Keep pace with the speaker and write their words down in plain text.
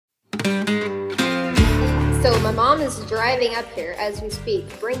So my mom is driving up here as we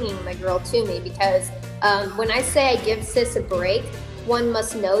speak, bringing my girl to me because when I say I give sis a break, one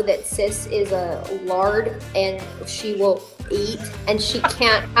must know that sis is a lard and she will eat, and she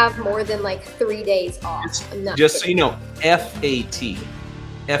can't have more than like 3 days off. I'm not Just so kidding. you know, FAT.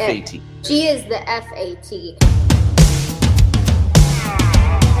 FAT. She is the FAT.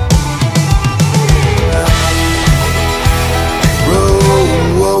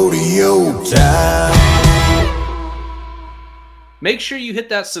 Rodeo time. Make sure you hit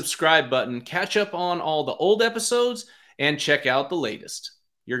that subscribe button, catch up on all the old episodes, and check out the latest.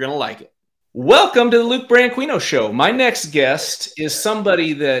 You're going to like it. Welcome to the Luke Branquinho Show. My next guest is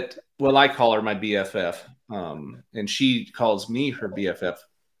somebody that, well, I call her my BFF, and she calls me her BFF,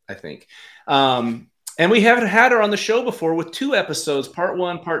 I think. And we haven't had her on the show before with 2 episodes, part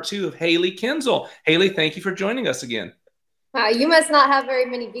 1, part 2 of Hailey Kinsel. Hailey, thank you for joining us again. You must not have very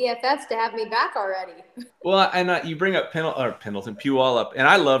many BFFs to have me back already. Well, and you bring up Pendleton, Puyallup, and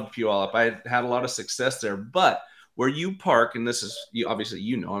I loved Puyallup. I had a lot of success there, but where you park, and this is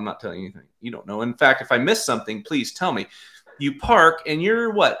obviously I'm not telling you anything you don't know. In fact, if I miss something, please tell me. You park, and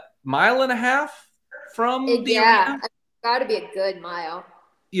you're what, mile and a half from the arena? It's got to be a good mile.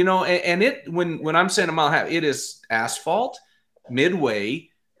 You know, and it when I'm saying a mile and a half, it is asphalt,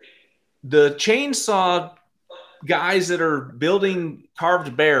 midway. The chainsaw guys that are building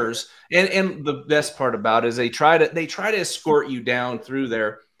carved bears, and the best part about it is they try to escort you down through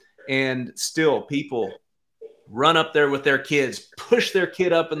there, and still people run up there with their kids, push their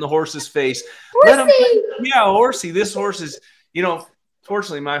kid up in the horse's face. Horsey! Horsey. This horse is,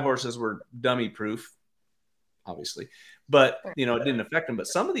 fortunately my horses were dummy proof, obviously, but it didn't affect them. But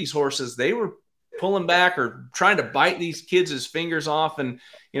some of these horses, they were pulling back or trying to bite these kids' fingers off, and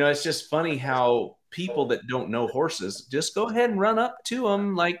it's just funny how people that don't know horses just go ahead and run up to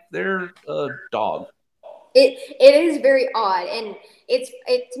them like they're a dog. It is very odd, and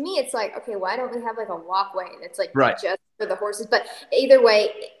to me it's like, okay, why don't we have like a walkway that's like right just for the horses? But either way,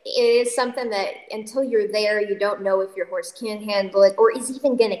 it is something that until you're there, you don't know if your horse can handle it or is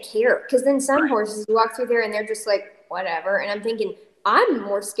even going to care. Because then some horses, you walk through there and they're just like, whatever. And I'm thinking, I'm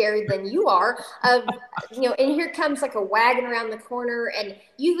more scared than you are of, and here comes like a wagon around the corner, and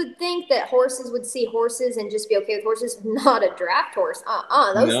you would think that horses would see horses and just be okay with horses. Not a draft horse.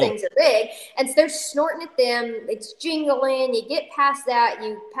 Those things are big. And so they're snorting at them. It's jingling. You get past that,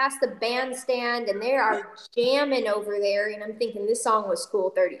 you pass the bandstand, and they are jamming over there. And I'm thinking this song was cool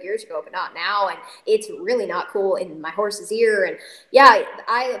 30 years ago, but not now. And it's really not cool in my horse's ear. And yeah,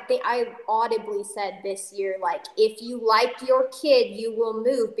 I think I audibly said this year, like, if you like your kid, you will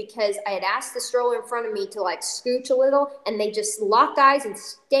move, because I had asked the stroller in front of me to like scooch a little, and they just locked eyes and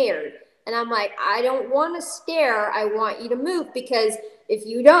stared. And I'm like, I don't want to stare. I want you to move, because if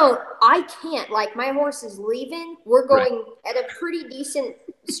you don't, I can't. Like, my horse is leaving. We're going at a pretty decent,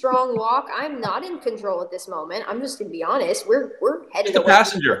 strong walk. I'm not in control at this moment. I'm just going to be honest. We're headed away.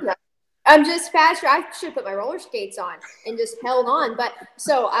 Passenger. I'm just faster. I should have put my roller skates on and just held on. But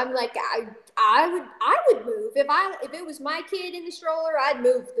so I'm like, I would move if it was my kid in the stroller. I'd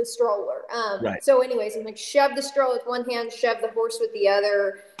move the stroller. So anyways, I'm like, shove the stroller with one hand, shove the horse with the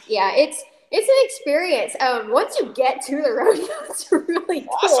other. Yeah, it's an experience. Once you get to the rodeo, it's really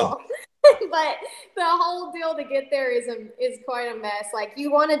cool. But the whole deal to get there is quite a mess. Like,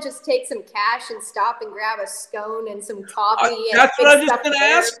 you want to just take some cash and stop and grab a scone and some coffee. That's what I was just going to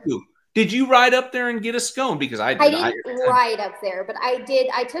ask you. Did you ride up there and get a scone? Because I didn't ride up there, but I did.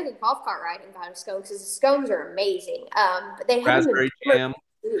 I took a golf cart ride and got a scone, because the scones are amazing. But they have raspberry jam.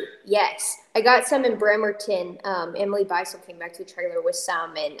 Yes, I got some in Bremerton. Emily Beisel came back to the trailer with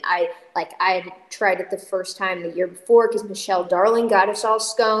some, and I had tried it the first time the year before because Michelle Darling got us all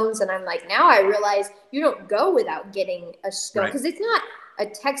scones, and I'm like, now I realize you don't go without getting a scone, because it's not a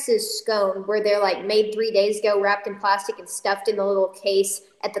Texas scone where they're like made 3 days ago, wrapped in plastic and stuffed in a little case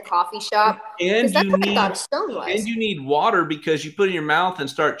at the coffee shop. And that's what I thought a stone was. And you need water, because you put it in your mouth and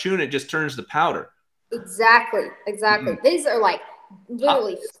start chewing, it just turns to powder. Exactly. Mm-hmm. These are like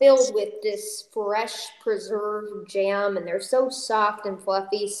literally filled with this fresh preserved jam, and they're so soft and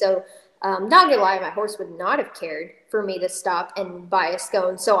fluffy. So not gonna lie, my horse would not have cared for me to stop and buy a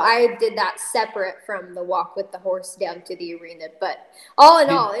scone. So I did that separate from the walk with the horse down to the arena. But all in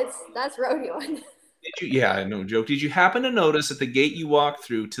all, that's rodeoing. No joke. Did you happen to notice at the gate you walk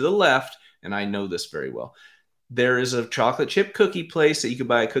through to the left, and I know this very well, there is a chocolate chip cookie place that you could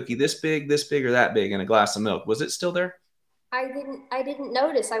buy a cookie this big, or that big, and a glass of milk. Was it still there? I didn't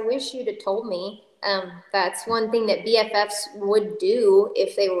notice. I wish you'd have told me. That's one thing that BFFs would do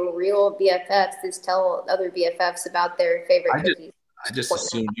if they were real BFFs, is tell other BFFs about their favorite cookies. I just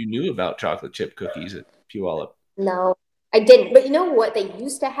assumed you knew about chocolate chip cookies at Puyallup. No, I didn't. But you know what they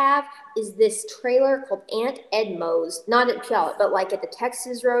used to have is this trailer called Aunt Edmo's, not at Puyallup, but like at the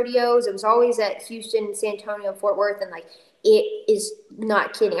Texas rodeos. It was always at Houston, San Antonio, Fort Worth, and like it is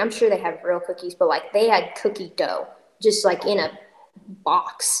not kidding. I'm sure they have real cookies, but like they had cookie dough just like in a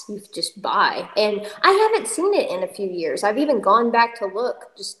box you just buy. And I haven't seen it in a few years. I've even gone back to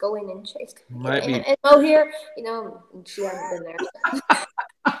look, just go in and check. And here, she hasn't been there.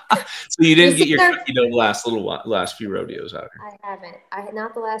 So you didn't get your cookie dough last few rodeos out here. I haven't.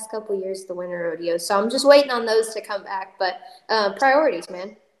 Not the last couple of years, the winter rodeos. So I'm just waiting on those to come back. But priorities,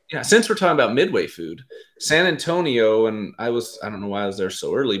 man. Yeah, since we're talking about Midway food, San Antonio, and I don't know why I was there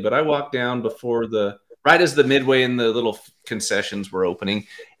so early, but I walked down right as the Midway and the little concessions were opening,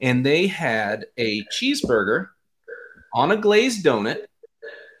 and they had a cheeseburger on a glazed donut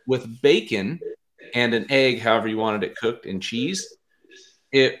with bacon and an egg, however you wanted it cooked, and cheese.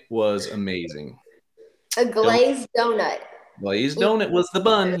 It was amazing. A glazed donut. Glazed donut was the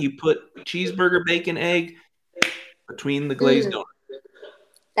bun. You put cheeseburger, bacon, egg between the glazed donut.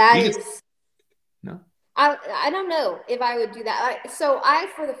 No. I don't know if I would do that. So I,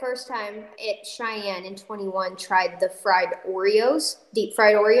 for the first time at Cheyenne in 21, tried the deep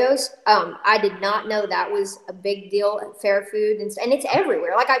fried Oreos. I did not know that was a big deal at fair food, and it's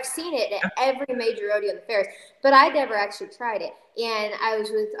everywhere. Like I've seen it at every major rodeo in the fairs, but I never actually tried it. And I was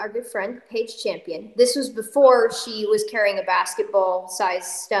with our good friend, Paige Champion. This was before she was carrying a basketball-sized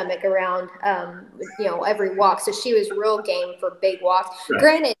stomach around, every walk. So she was real game for big walks. Right.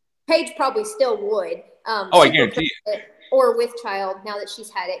 Granted, Paige probably still would. I guarantee you. Or with child, now that she's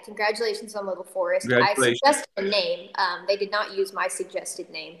had it. Congratulations on Little Forest. I suggested a name. They did not use my suggested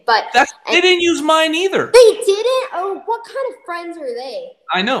name. But they didn't use mine either. They didn't? Oh, what kind of friends are they?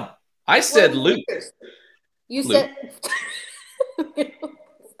 I know. I said Luke. You said...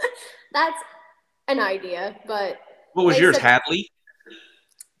 That's an idea, but... What was yours, Hadley?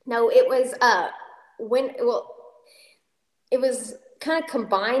 No, it was... it was kind of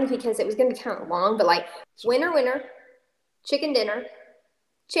combined because it was going to be kind of long, but like winner, chicken dinner,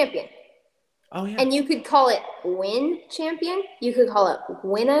 champion. Oh, yeah. And you could call it win champion. You could call it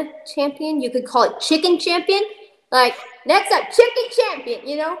winner champion. You could call it chicken champion. Like, next up, chicken champion,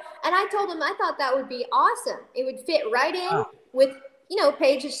 And I told him I thought that would be awesome. It would fit right in with,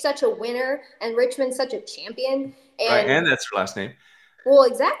 Paige is such a winner and Richmond's such a champion. And that's her last name. Well,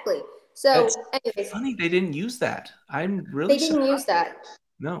 exactly. So, anyways. Funny they didn't use that. They didn't use that.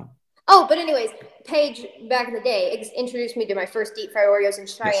 No. Oh, but anyways, Paige, back in the day, introduced me to my first deep fried Oreos in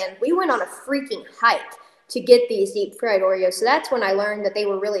Cheyenne. Yes. We went on a freaking hike to get these deep fried Oreos. So that's when I learned that they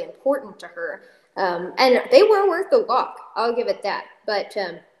were really important to her. And they were worth the walk. I'll give it that. But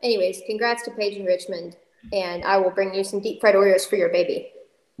anyways, congrats to Paige in Richmond. And I will bring you some deep fried Oreos for your baby.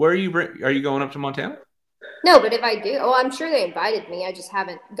 Where are you going up to Montana? No, but if I do, I'm sure they invited me. I just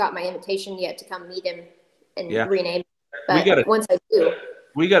haven't got my invitation yet to come meet him and rename. But once I do.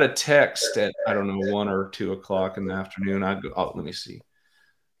 We got a text at, 1 or 2 o'clock in the afternoon. Let me see.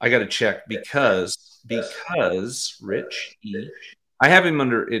 I got to check because Rich E. I have him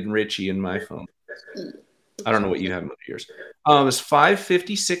in Richie in my phone. I don't know what you have under yours. It's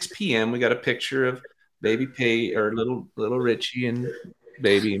 5:56 p.m. We got a picture of baby Pay or little Richie and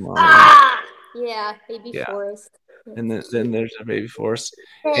baby mom. Yeah, baby Forrest. And then there's a baby Forrest.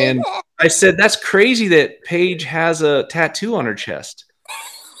 And I said, that's crazy that Paige has a tattoo on her chest.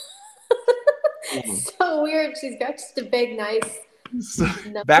 So weird. She's got just a big, nice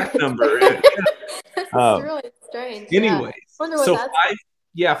back number. That's really strange. Anyways, wonder what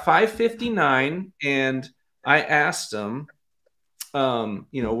that's 5:59, and I asked them,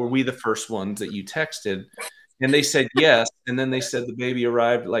 were we the first ones that you texted? And they said yes. And then they said the baby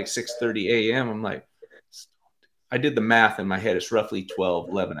arrived at like 6:30 a.m. I'm like, I did the math in my head. It's roughly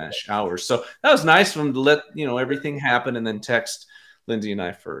 11-ish hours. So that was nice of them to let, everything happen and then text Lindsay and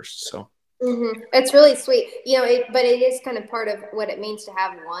I first. So. Mm-hmm. It's really sweet, but it is kind of part of what it means to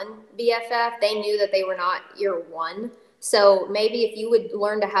have one BFF. They knew that they were not your one. So maybe if you would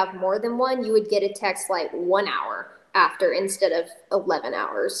learn to have more than one, you would get a text like 1 hour after instead of 11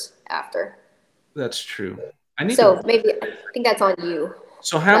 hours after. That's true. Maybe I think that's on you.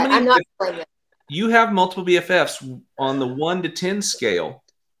 So how many? I'm not playing it. You have multiple BFFs on the 1 to 10 scale.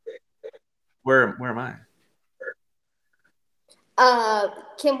 Where am I?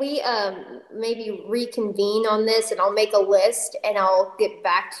 Can we maybe reconvene on this, and I'll make a list and I'll get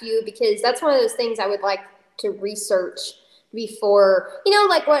back to you, because that's one of those things I would like to research before,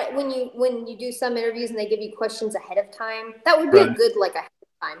 like when you do some interviews and they give you questions ahead of time. That would be a good ahead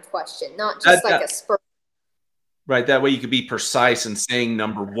of time question, not just a spur. Right. That way you could be precise in saying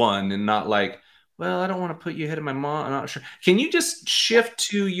number one and not like, well, I don't want to put you ahead of my mom. I'm not sure. Can you just shift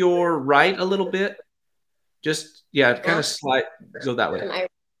to your right a little bit? Just, yeah, kind of slide, go that way.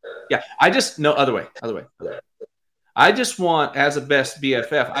 Yeah. I just, no, other way. I just want, as a best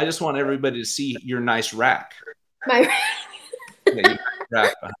BFF, I just want everybody to see your nice rack. My Yeah, your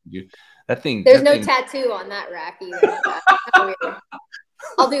rack behind you. That thing. There's no tattoo on that rack either.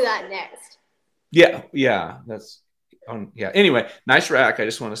 I'll do that next. Yeah, that's yeah. Anyway, nice rack. I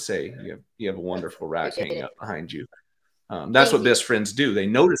just want to say you have a wonderful rack hanging up behind you. That's what best friends do. They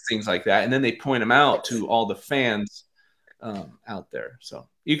notice things like that, and then they point them out to all the fans out there. So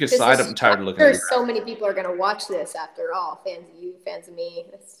you can slide up and tired of looking at it. So many people are going to watch this after all. Fans of you, fans of me.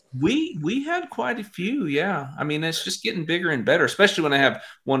 We had quite a few, yeah. I mean, it's just getting bigger and better, especially when I have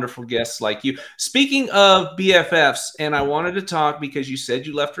wonderful guests like you. Speaking of BFFs, and I wanted to talk because you said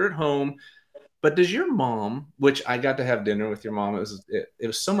you left her at home. But does your mom, which I got to have dinner with your mom, it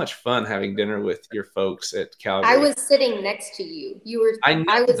was so much fun having dinner with your folks at Calgary. I was sitting next to you.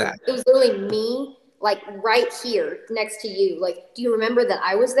 I was that. It was literally me, like right here next to you. Like, do you remember that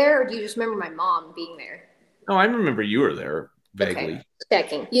I was there, or do you just remember my mom being there? No, I remember you were there vaguely. Okay.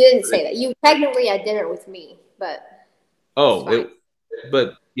 Checking. You didn't say that. You technically had dinner with me, but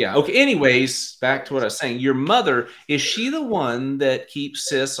but yeah, okay. Anyways, back to what I was saying. Your mother, is she the one that keeps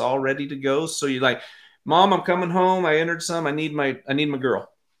sis all ready to go? So you're like, Mom, I'm coming home. I entered some. I need my girl.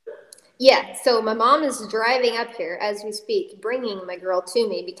 Yeah. So my mom is driving up here as we speak, bringing my girl to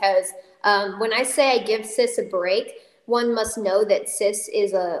me because when I say I give sis a break, one must know that sis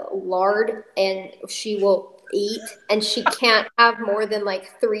is a lard and she will eat, and she can't have more than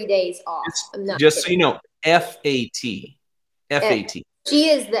like 3 days off. I'm not just kidding. So you know, FAT. She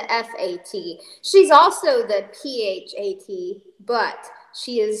is the FAT. She's also the PHAT, but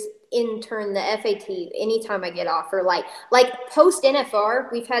she is in turn the FAT anytime I get off her. Like post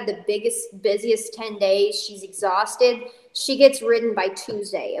NFR, we've had the busiest 10 days. She's exhausted. She gets ridden by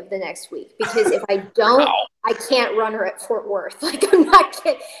Tuesday of the next week because if I don't, I can't run her at Fort Worth. Like, I'm not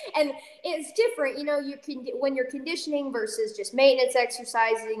kidding. And it's different, you know, when you're conditioning versus just maintenance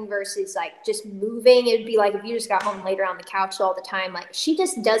exercising versus like just moving. It'd be like if you just got home later on the couch all the time. Like, she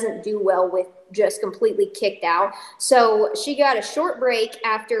just doesn't do well with just completely kicked out. So she got a short break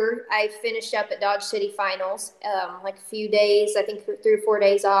after I finished up at Dodge City Finals, like a few days, I think 3 or 4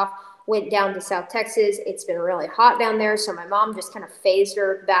 days off. Went down to South Texas. It's been really hot down there, so my mom just kind of phased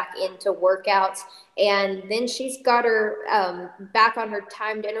her back into workouts. And then she's got her back on her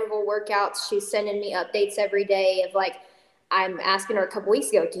timed interval workouts. She's sending me updates every day of like, I'm asking her a couple weeks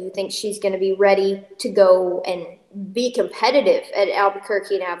ago, do you think she's going to be ready to go and be competitive at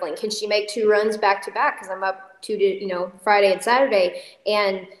Albuquerque and Abilene? Can she make 2 runs back to back? Because I'm up Friday and Saturday.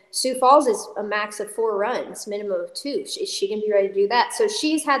 And Sioux Falls is a max of 4 runs, minimum of 2. Is she going to be ready to do that? So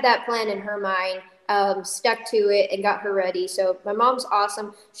she's had that plan in her mind, stuck to it, and got her ready. So my mom's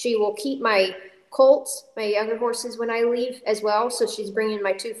awesome. She will keep my colts, my younger horses, when I leave as well. So she's bringing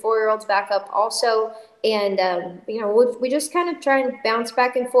my 2 4-year-olds back up also. And, we just kind of try and bounce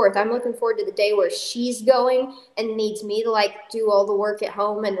back and forth. I'm looking forward to the day where she's going and needs me to like do all the work at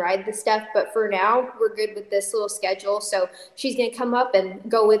home and ride the stuff. But for now, we're good with this little schedule. So she's going to come up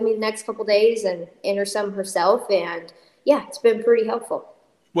and go with me the next couple days and enter some herself. And yeah, it's been pretty helpful.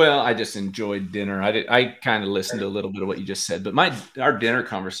 Well, I just enjoyed dinner. I kind of listened to a little bit of what you just said, but our dinner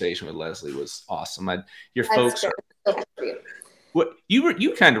conversation with Leslie was awesome. Your folks are. So happy for you. What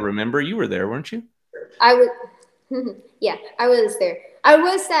you kind of remember? You were there, weren't you? I was. Yeah, I was there. I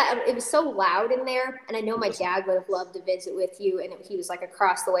was that. It was so loud in there, and I know my dad would have loved to visit with you, and he was like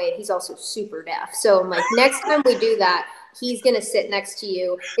across the way, and he's also super deaf. So I'm like, next time we do that, he's gonna sit next to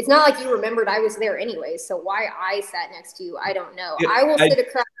you. It's not like you remembered I was there anyway, so why I sat next to you, I don't know. Yeah, I will sit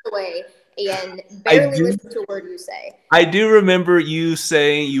across the way and barely listen to a word you say. I do remember you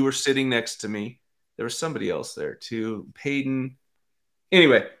saying you were sitting next to me. There was somebody else there too, Peyton.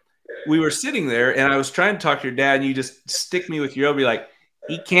 Anyway, we were sitting there, and I was trying to talk to your dad, and you just stick me with your elbow, like,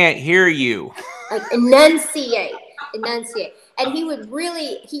 he can't hear you. Like, enunciate. And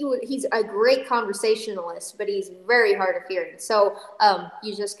he's a great conversationalist, but he's very hard of hearing. So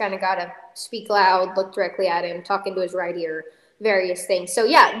you just kind of got to speak loud, look directly at him, talk into his right ear, various things. So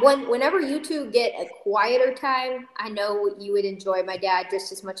yeah, whenever you two get a quieter time, I know you would enjoy my dad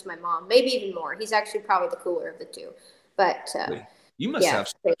just as much as my mom, maybe even more. He's actually probably the cooler of the two. But you must have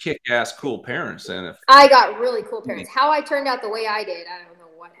some kick-ass cool parents then. I got really cool parents. How I turned out the way I did, I don't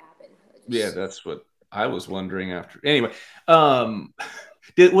know what happened. Yeah, that's what I was wondering after. Anyway,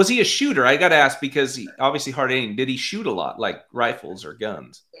 was he a shooter? I got to ask because he obviously hard aim. Did he shoot a lot, like rifles or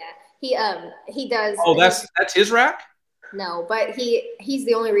guns? Yeah, He does. Oh, that's his rack? No, but he's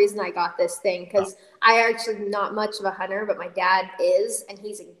the only reason I got this thing, because I actually not much of a hunter, but my dad is, and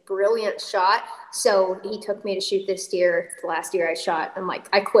he's a brilliant shot. So he took me to shoot this deer the last year I shot. I'm like,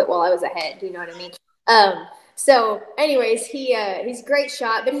 I quit while I was ahead. You know what I mean? So anyways, he's a great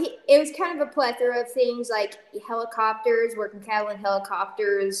shot, but it was kind of a plethora of things like helicopters, working cattle in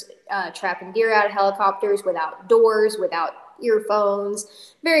helicopters, trapping deer out of helicopters without doors, without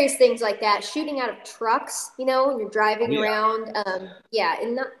earphones, various things like that, shooting out of trucks, when you're driving around.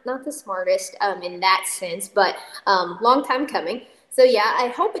 And not the smartest in that sense, but long time coming. So yeah, I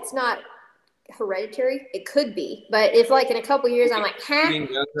hope it's not hereditary. It could be, but if like in a couple years I'm like, shooting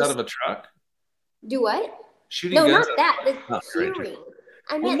guns out of a truck. Do what? Shooting No, guns not that. The not hearing.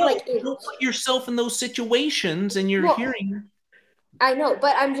 I well, meant no, like you don't put yourself in those situations and you're hearing. I know,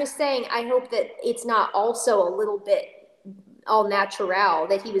 but I'm just saying I hope that it's not also a little bit all natural,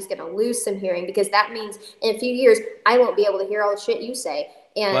 that he was going to lose some hearing, because that means in a few years I won't be able to hear all the shit you say,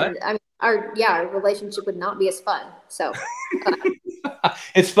 and I mean our relationship would not be as fun. So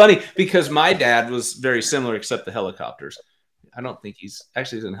it's funny because my dad was very similar, except the helicopters. I don't think he's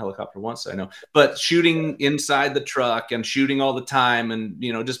in a helicopter once, I know, but shooting inside the truck and shooting all the time, and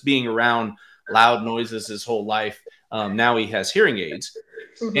just being around loud noises his whole life. Now he has hearing aids,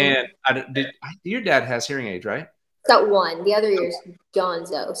 and your dad has hearing aids, right? Got one. The other ear's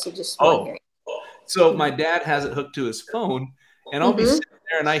gonzo, so just one hearing. So my dad has it hooked to his phone, and I'll be sitting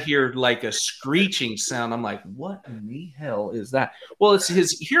there and I hear like a screeching sound. I'm like, what in the hell is that? Well, it's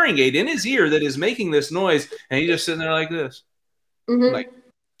his hearing aid in his ear that is making this noise, and he's just sitting there like this. Like,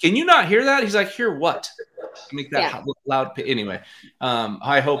 can you not hear that? He's like, hear what? Make that loud. Anyway,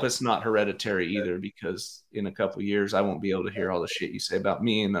 I hope it's not hereditary either, because in a couple of years I won't be able to hear all the shit you say about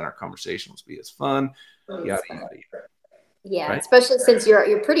me, and then our conversation will be as fun. Yada yada yada. Yeah, right? Especially since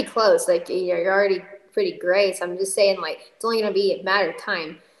you're pretty close. Like you're already pretty great. So I'm just saying, like, it's only going to be a matter of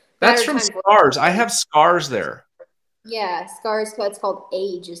time. That's from scars. I have scars there. Yeah, scars. It's called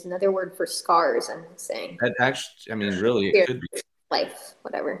age. Is another word for scars. I'm saying. That actually, I mean, really, it could be life,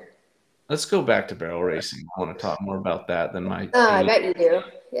 whatever. Let's go back to barrel racing. I want to talk more about that than my. I bet you do.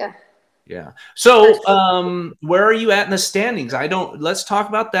 Yeah. Yeah. So, where are you at in the standings? Let's talk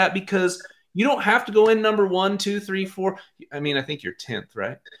about that, because you don't have to go in number 1, 2, 3, 4. I mean, I think you're 10th,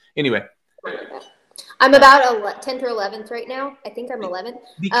 right? Anyway. I'm about 10th or 11th right now. I think I'm 11th.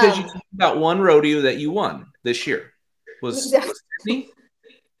 Because you talked about one rodeo that you won this year. Was Sydney?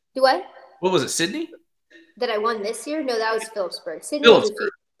 Do what? What was it, Sydney? That I won this year? No, that was Phillipsburg. Sydney was a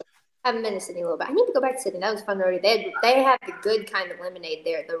few. I haven't been to Sydney a little bit. I need to go back to Sydney. That was a fun rodeo. They have the good kind of lemonade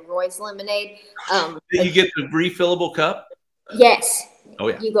there, the Roy's lemonade. Did you get the refillable cup? Yes. Oh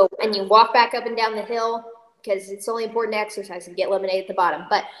yeah. You go and you walk back up and down the hill, because it's only important to exercise and get lemonade at the bottom.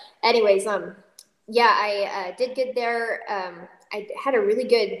 But anyways, I did good there. I had a really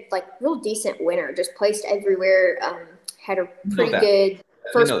good, real decent winter. Just placed everywhere. Had a pretty good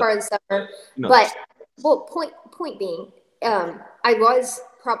first part of the summer. But point being, I was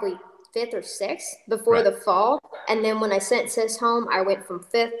probably 5th or 6th before the fall, and then when I sent sis home, I went from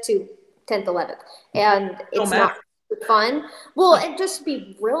 5th to 10th, 11th, and it's not fun. Well, and just to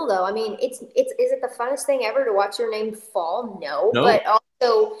be real though, I mean, is it the funnest thing ever to watch your name fall? No. But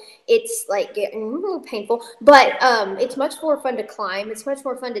also it's like painful, but it's much more fun to climb. It's much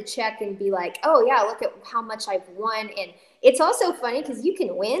more fun to check and be like, oh yeah, look at how much I've won. And it's also funny because you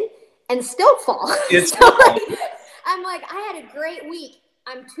can win and still fall. I'm like, I had a great week.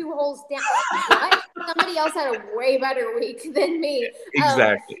 I'm 2 holes down. What? Somebody else had a way better week than me.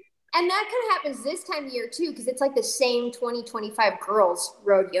 Exactly. And that kind of happens this time of year too, because it's like the same 20, 25 girls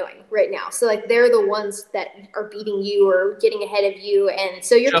rodeoing right now. So like they're the ones that are beating you or getting ahead of you, and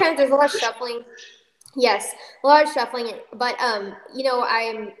so you're there's a lot of shuffling. Yes, a lot of shuffling. But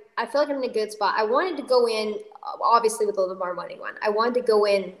I feel like I'm in a good spot. I wanted to go in, obviously, with a little more money one. I wanted to go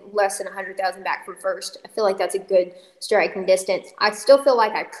in less than 100,000 back from first. I feel like that's a good striking distance. I still feel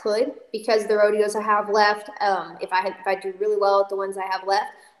like I could, because the rodeos I have left, if I do really well at the ones I have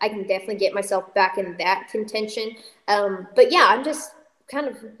left, I can definitely get myself back in that contention. But yeah, I'm just kind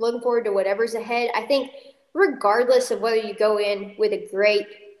of looking forward to whatever's ahead. I think regardless of whether you go in with a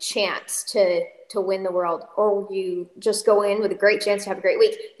great chance to win the world, or you just go in with a great chance to have a great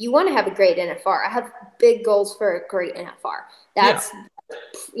week, you want to have a great NFR. I have big goals for a great NFR. That's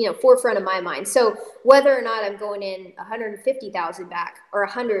forefront of my mind. So whether or not I'm going in 150,000 back or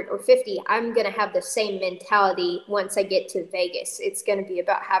 100 or 50, I'm going to have the same mentality once I get to Vegas. It's going to be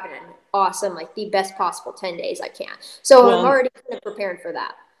about having an awesome, the best possible 10 days I can. So I'm already kind of preparing for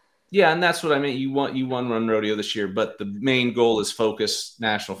that. Yeah, and that's what I mean. You won Run Rodeo this year, but the main goal is focus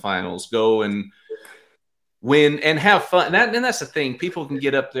national finals. Go and win and have fun. And that's the thing. People can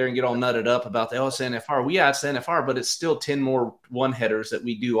get up there and get all nutted up about the it's NFR. Well, yeah, it's NFR, but it's still 10 more one headers that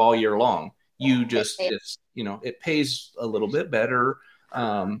we do all year long. You just it's it pays a little bit better.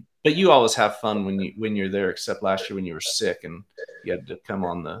 But you always have fun when you're there, except last year when you were sick and you had to come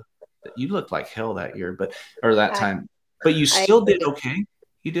on you looked like hell that year, or that time. But you still did okay.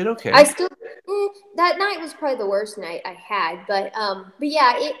 You did okay. I still that night was probably the worst night I had, but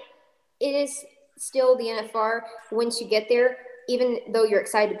yeah, it is still the NFR. Once you get there, even though you're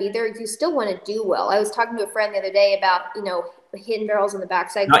excited to be there, you still want to do well. I was talking to a friend the other day about hitting barrels on the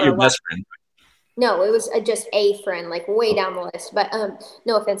backside. Not your best friend. No, it was just a friend, like way down the list. But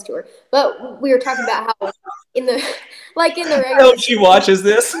no offense to her. But we were talking about how in the regular. I hope she watches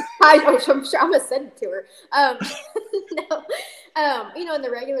this. I'm sure I'm gonna send it to her. No, in the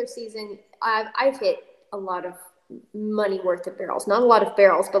regular season, I've hit a lot of money worth of barrels. Not a lot of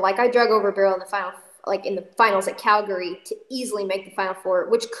barrels, but like I drug over a barrel in the finals at Calgary to easily make the Final Four,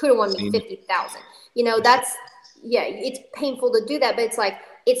 which could have won me $50,000. It's painful to do that, but it's like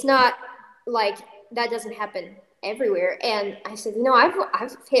it's not like that doesn't happen everywhere. And I said,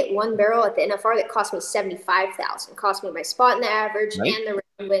 I've hit one barrel at the NFR that cost me $75,000, cost me my spot in the average and the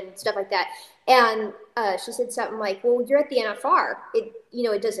round win, stuff like that. And she said something like, well, you're at the NFR.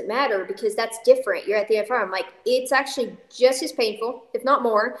 It doesn't matter because that's different. You're at the NFR. I'm like, it's actually just as painful, if not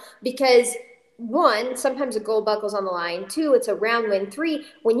more, because one, sometimes a gold buckle's on the line. Two, it's a round win. Three,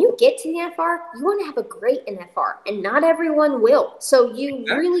 when you get to the NFR, you want to have a great NFR, and not everyone will. So you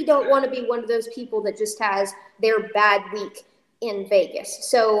really don't want to be one of those people that just has their bad week in Vegas.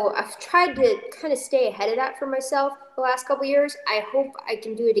 So I've tried to kind of stay ahead of that for myself the last couple of years. I hope I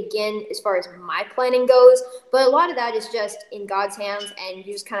can do it again as far as my planning goes. But a lot of that is just in God's hands, and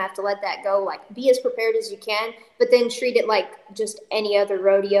you just kind of have to let that go. Like, be as prepared as you can, but then treat it like just any other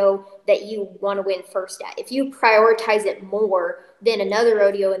rodeo that you want to win first at. If you prioritize it more than another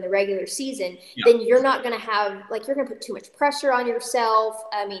rodeo in the regular season, then you're not going to have, you're going to put too much pressure on yourself.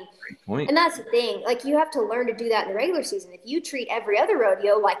 I mean, and that's the thing. Like, you have to learn to do that in the regular season. If you treat every other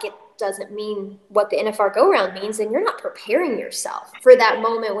rodeo like it doesn't mean what the NFR go-round means, then you're not preparing yourself for that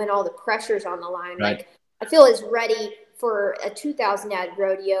moment when all the pressure's on the line. Right. Like, I feel as ready for a 2,000 ad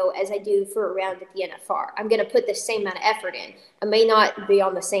rodeo as I do for a round at the NFR. I'm going to put the same amount of effort in. I may not be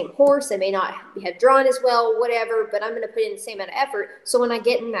on the same horse. I may not have drawn as well, whatever, but I'm going to put in the same amount of effort. So when I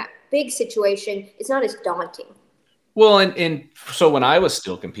get in that big situation, it's not as daunting. Well, and so when I was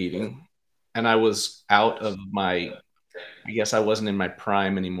still competing and I was out of I guess I wasn't in my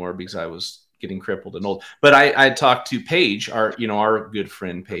prime anymore because I was getting crippled and old. But I talked to Paige, our good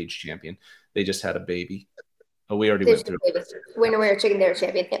friend Paige Champion. They just had a baby. Oh, we already went through it. Winner, chicken dinner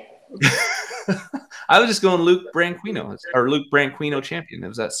champion. Yep. I was just going Luke Branquinho champion. It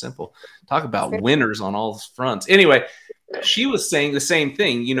was that simple. Talk about winners on all fronts. Anyway, she was saying the same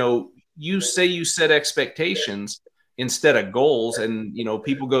thing. You say you set expectations instead of goals, and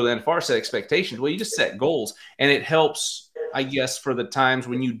people go to the NFR set expectations. Well, you just set goals, and it helps, I guess, for the times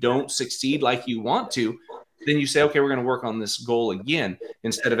when you don't succeed like you want to. Then you say, okay, we're going to work on this goal again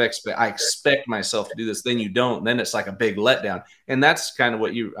instead of I expect myself to do this. Then you don't. Then it's like a big letdown. And that's kind of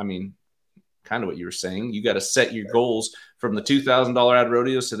what you were saying. You got to set your goals from the $2,000 ad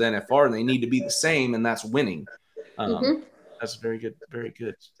rodeos to the NFR, and they need to be the same, and that's winning. That's very good. Very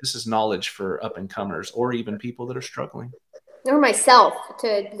good. This is knowledge for up and comers or even people that are struggling. Or myself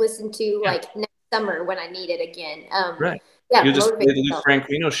to listen to next summer when I need it again. Right. Yeah, you'll just play the Luke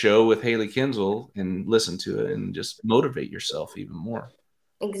Branquinho show with Hailey Kinsel and listen to it and just motivate yourself even more.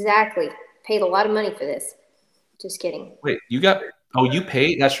 Exactly. Paid a lot of money for this. Just kidding. Wait, you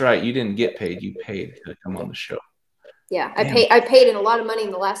paid? That's right. You didn't get paid. You paid to come on the show. Yeah, I paid in a lot of money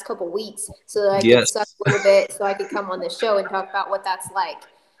in the last couple of weeks so that I could suck a little bit so I could come on the show and talk about what that's like.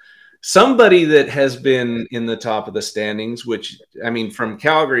 Somebody that has been in the top of the standings, which, I mean, from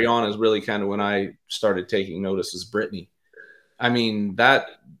Calgary on is really kind of when I started taking notice, is Brittany. I mean,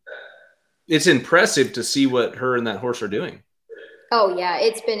 it's impressive to see what her and that horse are doing. Oh, yeah.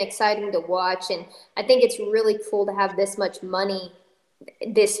 It's been exciting to watch. And I think it's really cool to have this much money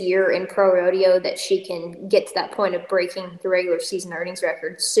this year in pro rodeo that she can get to that point of breaking the regular season earnings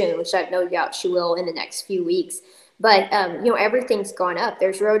record soon, which I have no doubt she will in the next few weeks. But, everything's gone up.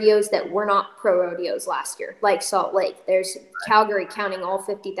 There's rodeos that were not pro rodeos last year, like Salt Lake. There's Calgary counting all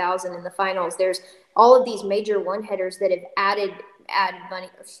 50,000 in the finals. There's all of these major one-headers that have added money,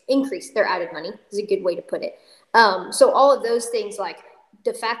 or increased their added money is a good way to put it. So all of those things, like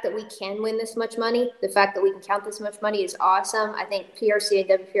the fact that we can win this much money, the fact that we can count this much money is awesome. I think PRC and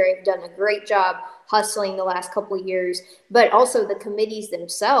WPRA have done a great job hustling the last couple of years, but also the committees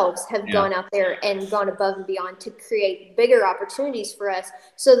themselves have gone out there and gone above and beyond to create bigger opportunities for us,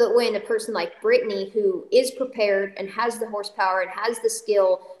 so that when a person like Brittany, who is prepared and has the horsepower and has the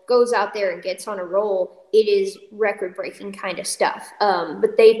skill, goes out there and gets on a roll, it is record-breaking kind of stuff.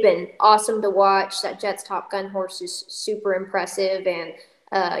 But they've been awesome to watch. That Jets Top Gun horse is super impressive, and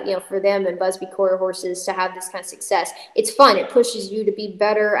for them and Busby Quarter horses to have this kind of success, it's fun. It pushes you to be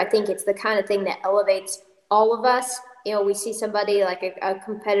better. I think it's the kind of thing that elevates all of us. We see somebody like a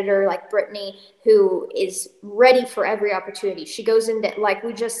competitor like Brittany who is ready for every opportunity. She goes into, like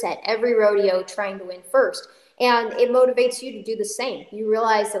we just said, every rodeo trying to win first. And it motivates you to do the same. You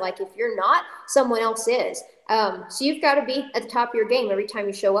realize that, like, if you're not, someone else is. So you've got to be at the top of your game every time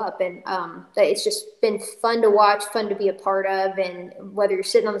you show up. And it's just been fun to watch, fun to be a part of. And whether you're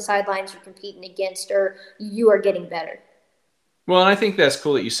sitting on the sidelines, you're competing against, or you are getting better. Well, and I think that's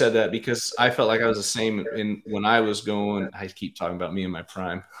cool that you said that, because I felt like I was the same when I was going. I keep talking about me in my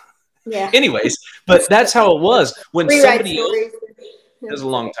prime. Yeah. Anyways, but that's how it was when somebody else. It was a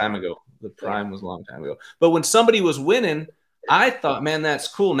long time ago. The prime was a long time ago. But when somebody was winning, I thought, man, that's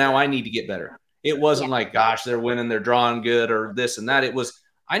cool. Now I need to get better. It wasn't like, gosh, they're winning, they're drawing good, or this and that. It was,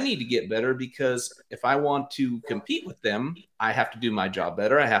 I need to get better, because if I want to compete with them, I have to do my job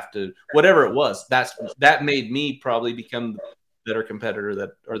better. I have to, whatever it was. That made me probably become the better competitor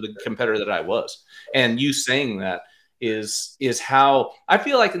the competitor that I was. And you saying that is how I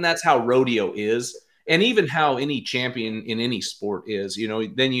feel like, and that's how rodeo is. And even how any champion in any sport is,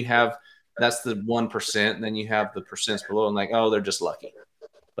 then you have, that's the 1%, and then you have the percents below, and like, oh, they're just lucky.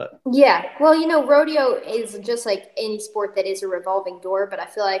 But yeah, well, rodeo is just like any sport that is a revolving door, but I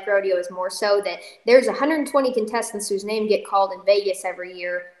feel like rodeo is more so that there's 120 contestants whose name get called in Vegas every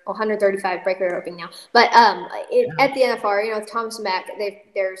year. 135 breaker roping now, but at the NFR, with Thomas and Mack,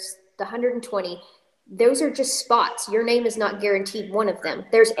 there's the 120. Those are just spots. Your name is not guaranteed one of them.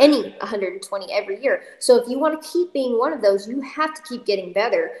 There's any 120 every year. So if you want to keep being one of those, you have to keep getting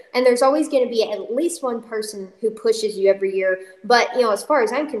better. And there's always going to be at least one person who pushes you every year. But, as far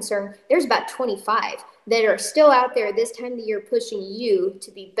as I'm concerned, there's about 25 that are still out there this time of the year pushing you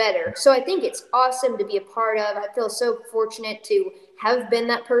to be better. So I think it's awesome to be a part of. I feel so fortunate to have been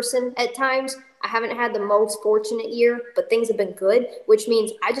that person at times. I haven't had the most fortunate year, but things have been good, which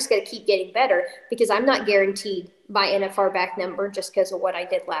means I just got to keep getting better, because I'm not guaranteed my NFR back number just because of what I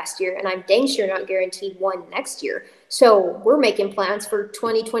did last year. And I'm dang sure not guaranteed one next year. So we're making plans for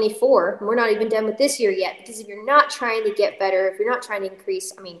 2024. We're not even done with this year yet, because if you're not trying to get better, if you're not trying to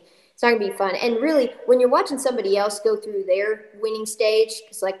increase, it's not going to be fun. And really, when you're watching somebody else go through their winning stage,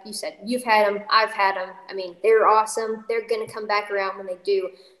 because like you said, you've had them, I've had them. They're awesome. They're going to come back around when they do.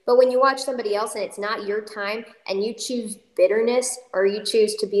 But when you watch somebody else and it's not your time, and you choose bitterness, or you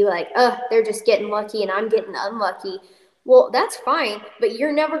choose to be like, they're just getting lucky and I'm getting unlucky, well, that's fine, but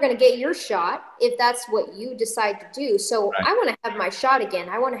you're never going to get your shot if that's what you decide to do. So right. I want to have my shot again.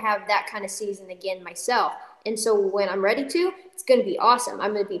 I want to have that kind of season again myself. And so when I'm ready to, it's going to be awesome.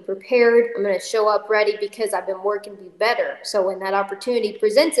 I'm going to be prepared. I'm going to show up ready, because I've been working to be better. So when that opportunity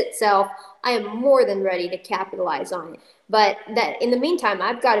presents itself, I am more than ready to capitalize on it. But that in the meantime,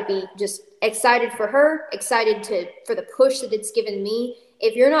 I've got to be just excited for her, excited for the push that it's given me.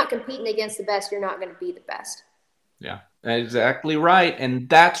 If you're not competing against the best, you're not going to be the best. Yeah, exactly right. And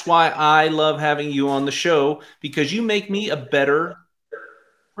that's why I love having you on the show, because you make me a better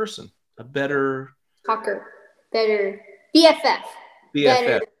person, a better talker, better BFF.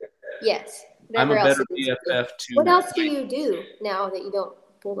 Better, yes. I'm a better BFF too. What else do you do now that you don't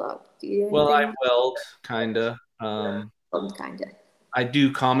bulldog? Do you do anything? I weld, kinda. Kinda. I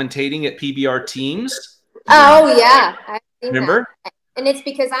do commentating at PBR teams. Oh yeah, I've seen remember? That. And it's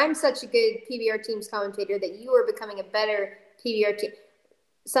because I'm such a good PBR teams commentator that you are becoming a better PBR team,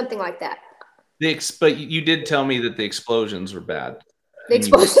 something like that. But you did tell me that the explosions were bad. The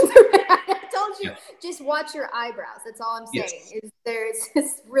explosions are bad. I told you, just watch your eyebrows. That's all I'm saying. Yes.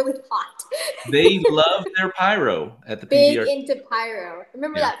 It's really hot. They love their pyro at the Big PBR. into pyro.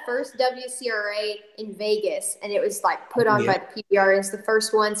 Remember that first WCRA in Vegas, and it was like put on by the PBR. It's the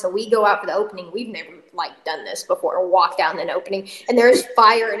first one, so we go out for the opening. We've never done this before, walked out in an opening, and there's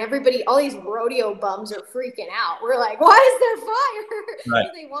fire, and everybody, all these rodeo bums are freaking out. We're like, why is there fire? Right.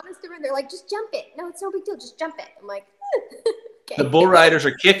 They want us to run. They're like, just jump it. No, it's no big deal. Just jump it. I'm like, okay. The bull riders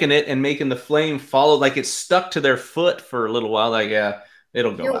are kicking it and making the flame follow, like it's stuck to their foot for a little while. Like,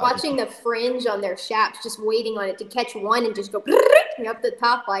 It'll go You're out. watching the fringe on their shafts, just waiting on it to catch one and just go up the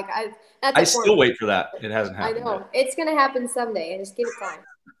top. Like that's I a form. still wait for that. It hasn't I happened know yet. it's gonna happen someday. I just give it time.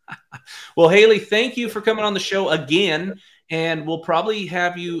 Well, Hailey, thank you for coming on the show again. And we'll probably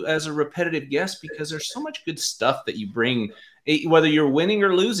have you as a repetitive guest because there's so much good stuff that you bring. Whether you're winning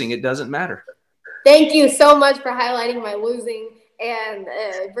or losing, it doesn't matter. Thank you so much for highlighting my losing and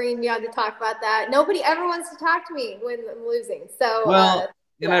bringing me on to talk about that. Nobody ever wants to talk to me when I'm losing. So, Well,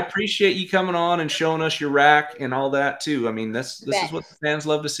 and I yeah, appreciate you coming on and showing us your rack and all that too. I mean, this is bet. what the fans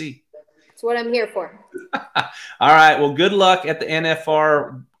love to see. It's what I'm here for. All right. Well, good luck at the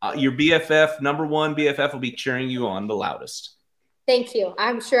NFR. Your BFF, number one BFF, will be cheering you on the loudest. Thank you.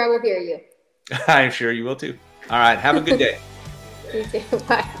 I'm sure I will hear you. I'm sure you will too. All right. Have a good day. You too.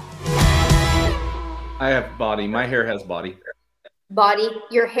 Bye. I have body. My hair has body. Body.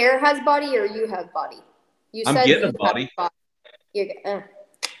 Your hair has body, or you have body? You I'm said getting you a body. have body. You're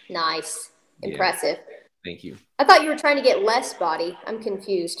nice. Impressive. Yeah, thank you. I thought you were trying to get less body. I'm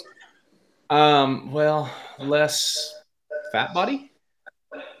confused. Well, less fat body.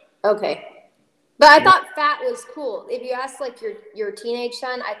 Okay. But I Yeah. thought fat was cool. If you ask like your teenage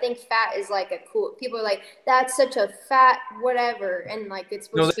son, I think fat is like a cool. People are like, that's such a fat whatever, and like it's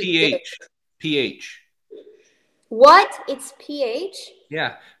No, the supposed to be good. pH. What? It's pH?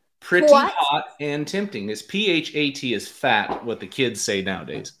 Yeah. Pretty What? hot and tempting. It's PHAT is fat, what the kids say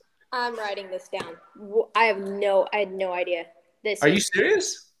nowadays. I'm writing this down. I had no idea. This Are you is.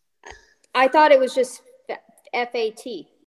 serious? I thought it was just FAT.